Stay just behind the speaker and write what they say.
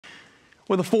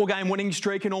With a 4-game winning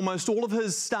streak and almost all of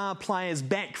his star players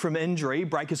back from injury,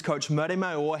 Breakers coach Murray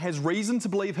has reason to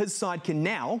believe his side can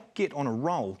now get on a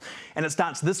roll. And it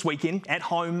starts this weekend at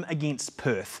home against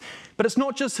Perth. But it's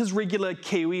not just his regular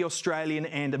Kiwi, Australian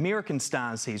and American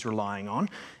stars he's relying on.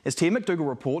 As Tia McDougall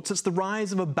reports, it's the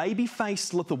rise of a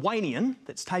baby-faced Lithuanian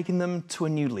that's taken them to a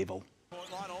new level.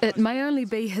 It may only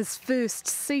be his first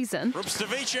season,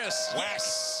 Rubštavičius,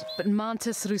 yes. But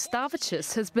Mantas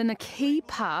Rubštavičius has been a key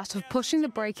part of pushing the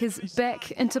Breakers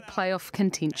back into playoff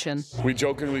contention. We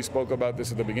jokingly spoke about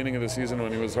this at the beginning of the season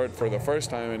when he was hurt for the first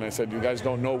time, and I said, you guys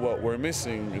don't know what we're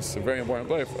missing. It's a very important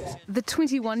player for us. The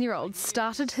 21-year-old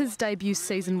started his debut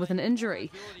season with an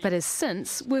injury, but has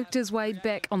since worked his way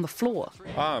back on the floor.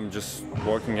 I'm just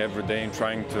working every day and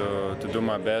trying to do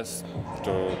my best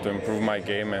to improve my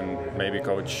game, and maybe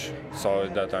coach saw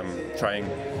that I'm trying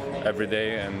every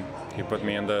day and he put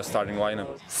me in the starting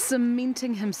lineup.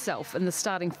 Cementing himself in the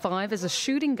starting 5 as a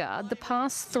shooting guard the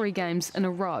past 3 games in a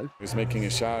row. He's making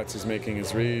his shots, he's making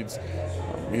his reads.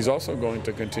 He's also going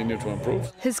to continue to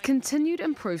improve. His continued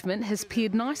improvement has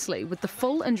paired nicely with the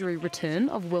full injury return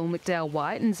of Will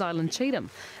McDowell-White and Zylan Cheatham.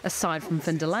 Aside from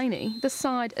Finn Delaney, the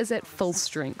side is at full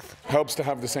strength. Helps to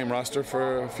have the same roster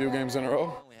for a few games in a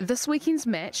row. This weekend's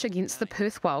match against the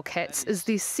Perth Wildcats is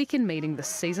their second meeting this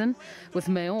season, with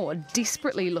Maor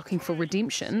desperately looking for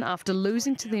redemption after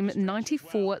losing to them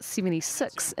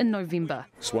 94-76 in November.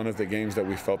 It's one of the games that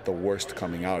we felt the worst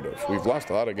coming out of. We've lost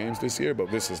a lot of games this year,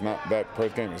 but this is not, that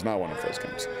Perth game is not one of those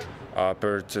games.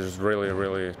 Perth is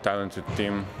really talented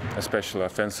team, especially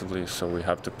offensively, so we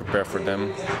have to prepare for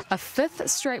them. A 5th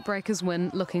straight Breakers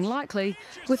win looking likely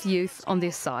with youth on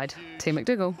their side. Tia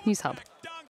McDougall, News Hub.